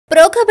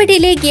Pro kabaddi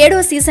league 7వ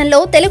సీజన్లో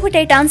Telugu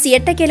Titans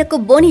ఎట్టకేలకు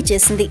బోనీ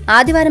చేసింది.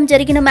 ఆదివారం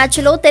జరిగిన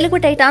మ్యాచ్లో తెలుగు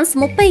టైటాన్స్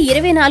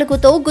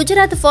 30-24తో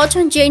గుజరాత్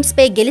ఫార్చునెజియంట్స్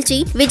పై గెలిచి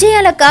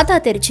విజయాల ఖాతా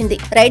తెరిచింది.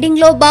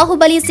 రైడింగ్ లో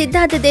బాహుబలి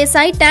సిద్ధార్థ్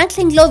దేశాయ్,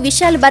 ట్యాక్లింగ్ లో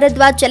విశాల్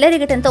భరద్వాజ్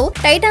చెలరేగటంతో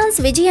టైటాన్స్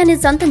విజయాన్ని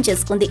సొంతం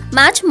చేసుకుంది.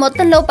 మ్యాచ్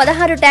మొత్తంలో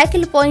 16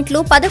 ట్యాకిల్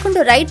పాయింట్లు,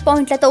 11 రైడ్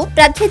పాయింట్లతో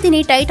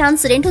ప్రత్యర్థిని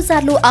టైటాన్స్ 2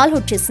 సార్లు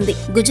ఆల్అౌట్ చేసింది.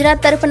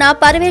 గుజరాత్ తరపున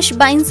పర్వేష్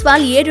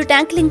బైన్స్వాల్ 7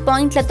 ట్యాక్లింగ్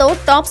పాయింట్లతో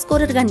టాప్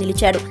స్కోరర్ గా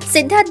నిలిచాడు.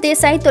 సిద్ధార్థ్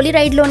దేశాయ్ తొలి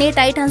రైడ్ లోనే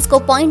టైటాన్స్ కో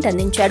పాయింట్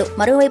అందించాడు.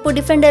 మరోవైపు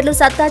డిఫెండర్లు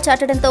సత్తా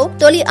చాటడంతో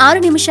తొలి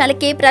 6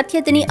 నిమిషాలకే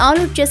ప్రత్యర్థిని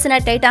ఆల్అౌట్ చేసిన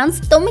టైటాన్స్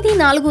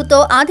 9-4తో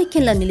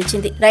ఆధిక్యంలో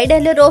నిలిచింది.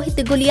 రైడర్లు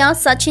రోహిత్ గులియా,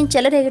 సచిన్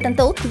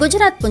చెలరేగటంతో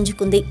గుజరాత్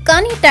పుంజుకుంది.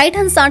 కానీ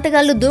టైటాన్స్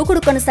ఆటగాళ్లు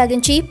దూకుడు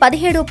కొనసాగించి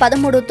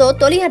 17-13తో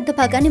తొలి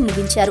అర్ధభాగాన్ని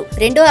ముగించారు.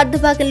 రెండో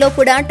అర్ధభాగంలో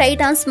కూడా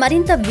టైటాన్స్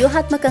మరింత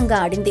వ్యూహాత్మకంగా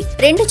ఆడింది.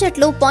 రెండు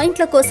జట్లు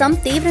పాయింట్ల కోసం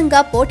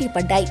తీవ్రంగా పోటీ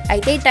పడ్డాయి.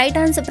 అయితే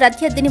టైటాన్స్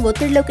ప్రత్యర్థిని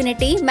ఒత్తిడిలోకి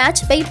నెట్టి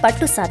మ్యాచ్ పై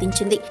పట్టు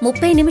సాధించింది.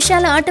 30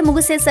 నిమిషాల ఆట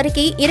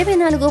ముగిసేసరికి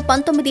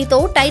 24-19తో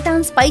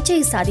టైటాన్స్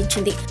పైచేయి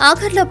సాధించింది.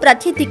 ఆఖర్లో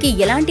ప్రత్యర్థికి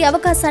ఎలాంటి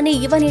అవకాశాన్ని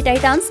ఇవ్వని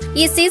టైటాన్స్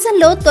ఈ సీజన్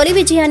లో తొలి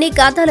విజయాన్ని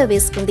ఖాతాలో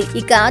వేసుకుంది.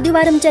 ఇక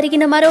ఆదివారం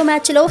జరిగిన మరో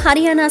మ్యాచ్ లో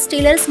హర్యానా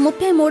స్టీలర్స్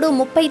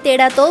 33-30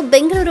 తేడాతో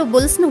బెంగళూరు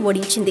బుల్స్ ను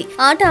ఓడించింది.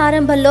 ఆట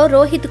ఆరంభంలో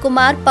రోహిత్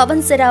కుమార్,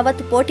 పవన్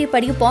సెరావత్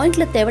పోటీపడి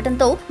పాయింట్లు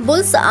తేవడంతో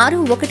బుల్స్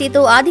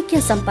 6-1తో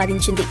ఆధిక్యం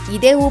సంపాదించింది.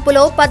 ఇదే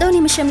ఊపులో 10వ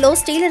నిమిషంలో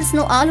స్టీలర్స్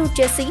ను ఆల్అౌట్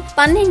చేసి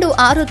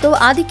 12-6తో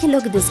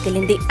ఆధిక్యంలోకి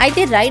దూసుకెళ్లింది.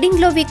 అయితే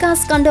రైడింగ్ లో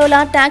వికాస్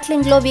కండోలా,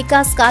 టాక్లింగ్ లో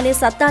వికాస్ కాలే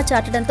సత్తా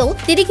చాటడంతో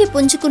తిరిగి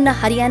పుంజుకున్న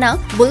హర్యానా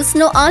బుల్స్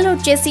ను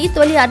ఆల్అౌట్ చేసి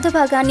తొలి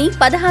అర్ధభాగాన్ని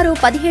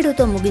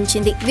 16-17తో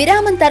ముగించింది.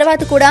 విరామం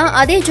తర్వాత కూడా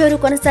అదే జోరు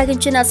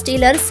కొనసాగించిన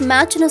స్టీలర్స్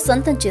మ్యాచ్ ను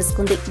సొంతం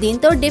చేసుకుంది.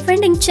 దీంతో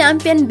డిఫెండింగ్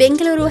ఛాంపియన్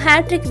బెంగళూరు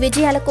హ్యాట్రిక్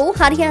విజయాలకు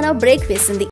హర్యానా బ్రేక్ వేసింది.